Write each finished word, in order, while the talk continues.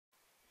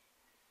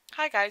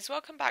Hi guys,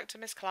 welcome back to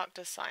Miss Clark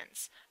Does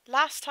Science.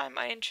 Last time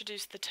I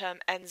introduced the term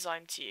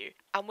enzyme to you,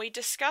 and we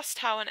discussed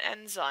how an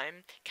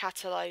enzyme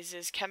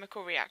catalyzes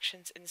chemical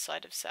reactions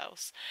inside of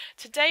cells.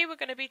 Today we're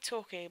going to be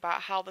talking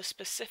about how the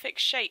specific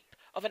shape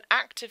of an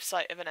active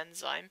site of an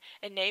enzyme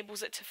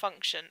enables it to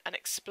function and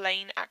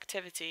explain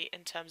activity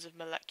in terms of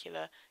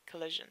molecular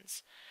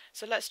collisions.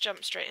 So let's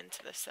jump straight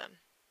into this then.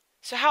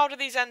 So how do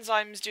these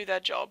enzymes do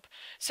their job?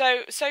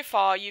 So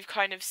far you've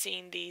kind of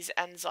seen these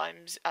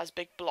enzymes as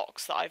big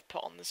blocks that I've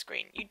put on the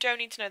screen. You don't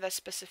need to know their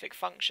specific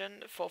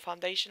function for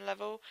foundation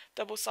level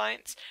double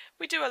science.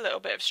 We do a little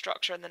bit of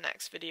structure in the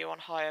next video on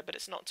higher, but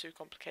it's not too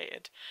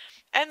complicated.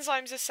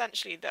 Enzymes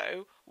essentially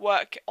though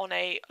work on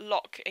a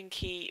lock and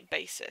key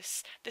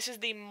basis. This is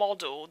the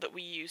model that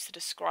we use to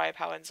describe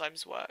how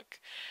enzymes work.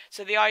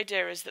 So the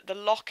idea is that the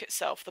lock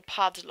itself, the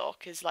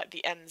padlock, is like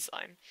the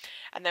enzyme,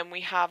 and then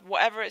we have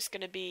whatever it's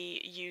going to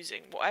be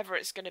using, whatever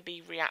it's going to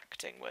be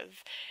reacting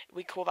with.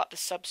 We call that the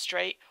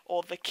substrate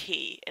or the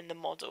key in the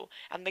model,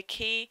 and the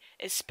key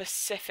is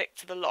specific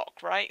to the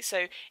lock, right?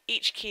 So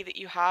each key that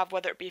you have,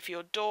 whether it be for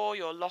your door,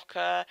 your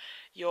locker,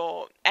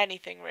 your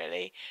anything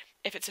really,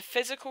 if it's a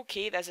physical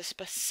key, there's a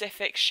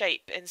specific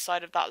shape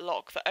inside of that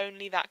lock that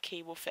only that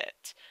key will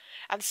fit.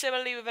 And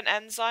similarly with an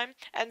enzyme,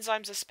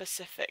 enzymes are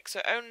specific, so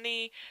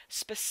only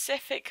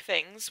specific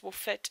things will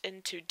fit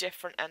into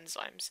different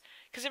enzymes.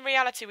 Because in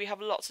reality we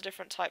have lots of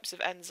different types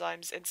of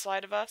enzymes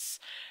inside of us,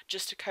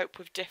 just to cope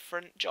with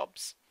different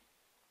jobs.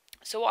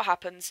 So what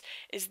happens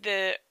is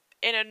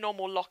in a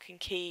normal lock and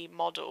key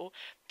model,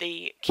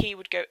 the key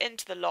would go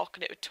into the lock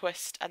and it would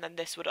twist and then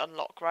this would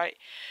unlock, right?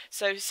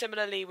 So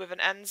similarly with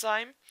an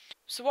enzyme,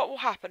 so what will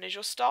happen is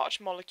your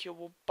starch molecule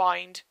will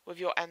bind with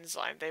your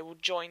enzyme. They will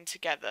join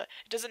together.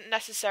 It doesn't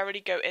necessarily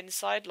go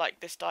inside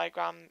like this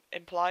diagram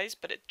implies,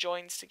 but it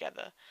joins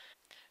together.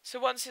 So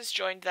once it's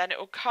joined, then it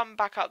will come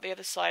back out the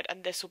other side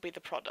and this will be the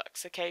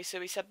products, okay? So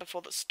we said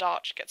before that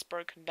starch gets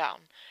broken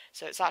down.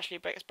 So it's actually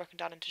gets broken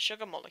down into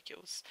sugar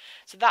molecules.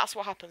 So that's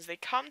what happens. They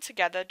come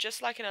together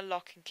just like in a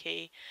lock and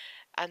key,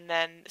 and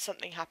then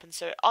something happens.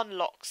 So it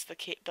unlocks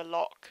the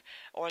lock,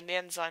 or in the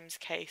enzyme's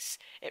case,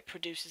 it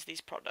produces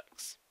these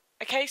products.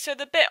 Okay, so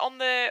the bit on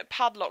the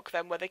padlock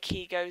then where the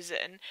key goes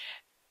in,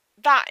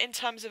 that, in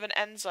terms of an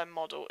enzyme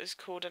model, is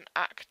called an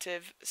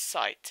active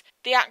site.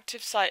 The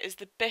active site is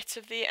the bit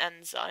of the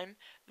enzyme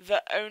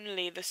that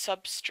only the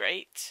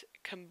substrate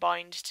can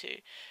bind to.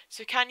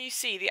 So can you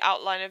see the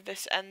outline of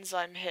this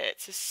enzyme here?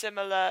 It's a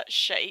similar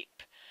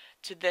shape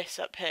to this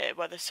up here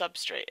where the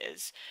substrate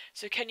is.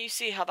 So can you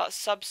see how that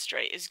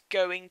substrate is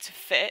going to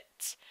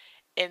fit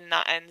in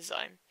that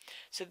enzyme?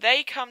 So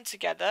they come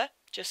together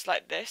just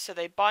like this, so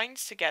they bind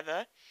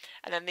together,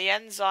 and then the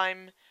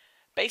enzyme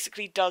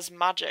basically does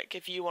magic,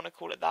 if you want to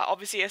call it that.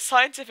 Obviously a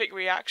scientific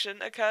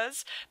reaction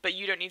occurs, but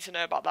you don't need to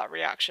know about that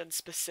reaction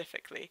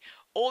specifically.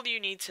 All you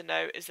need to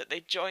know is that they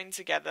join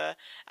together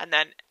and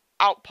then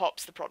out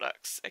pops the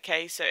products.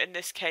 Okay, so in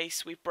this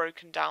case we've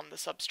broken down the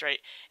substrate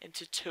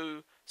into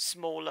two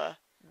smaller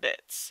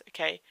bits,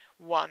 okay,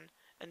 1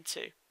 and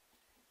 2.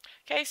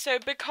 Okay, so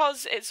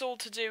because it's all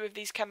to do with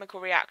these chemical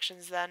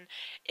reactions then,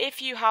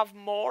 if you have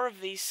more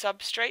of these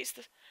substrates,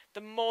 the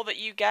more that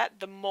you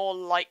get, the more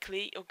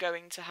likely you're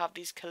going to have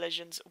these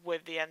collisions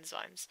with the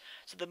enzymes.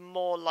 So the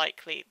more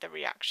likely the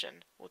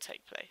reaction will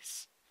take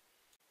place.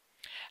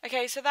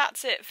 Okay, so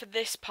that's it for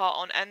this part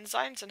on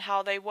enzymes and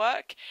how they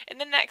work. In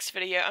the next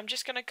video, I'm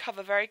just going to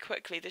cover very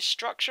quickly the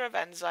structure of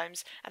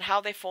enzymes and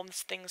how they form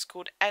things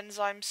called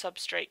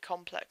enzyme-substrate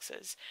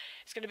complexes.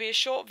 It's going to be a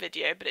short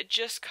video, but it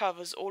just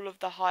covers all of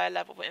the higher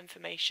level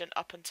information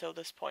up until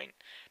this point,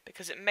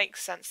 because it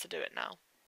makes sense to do it now.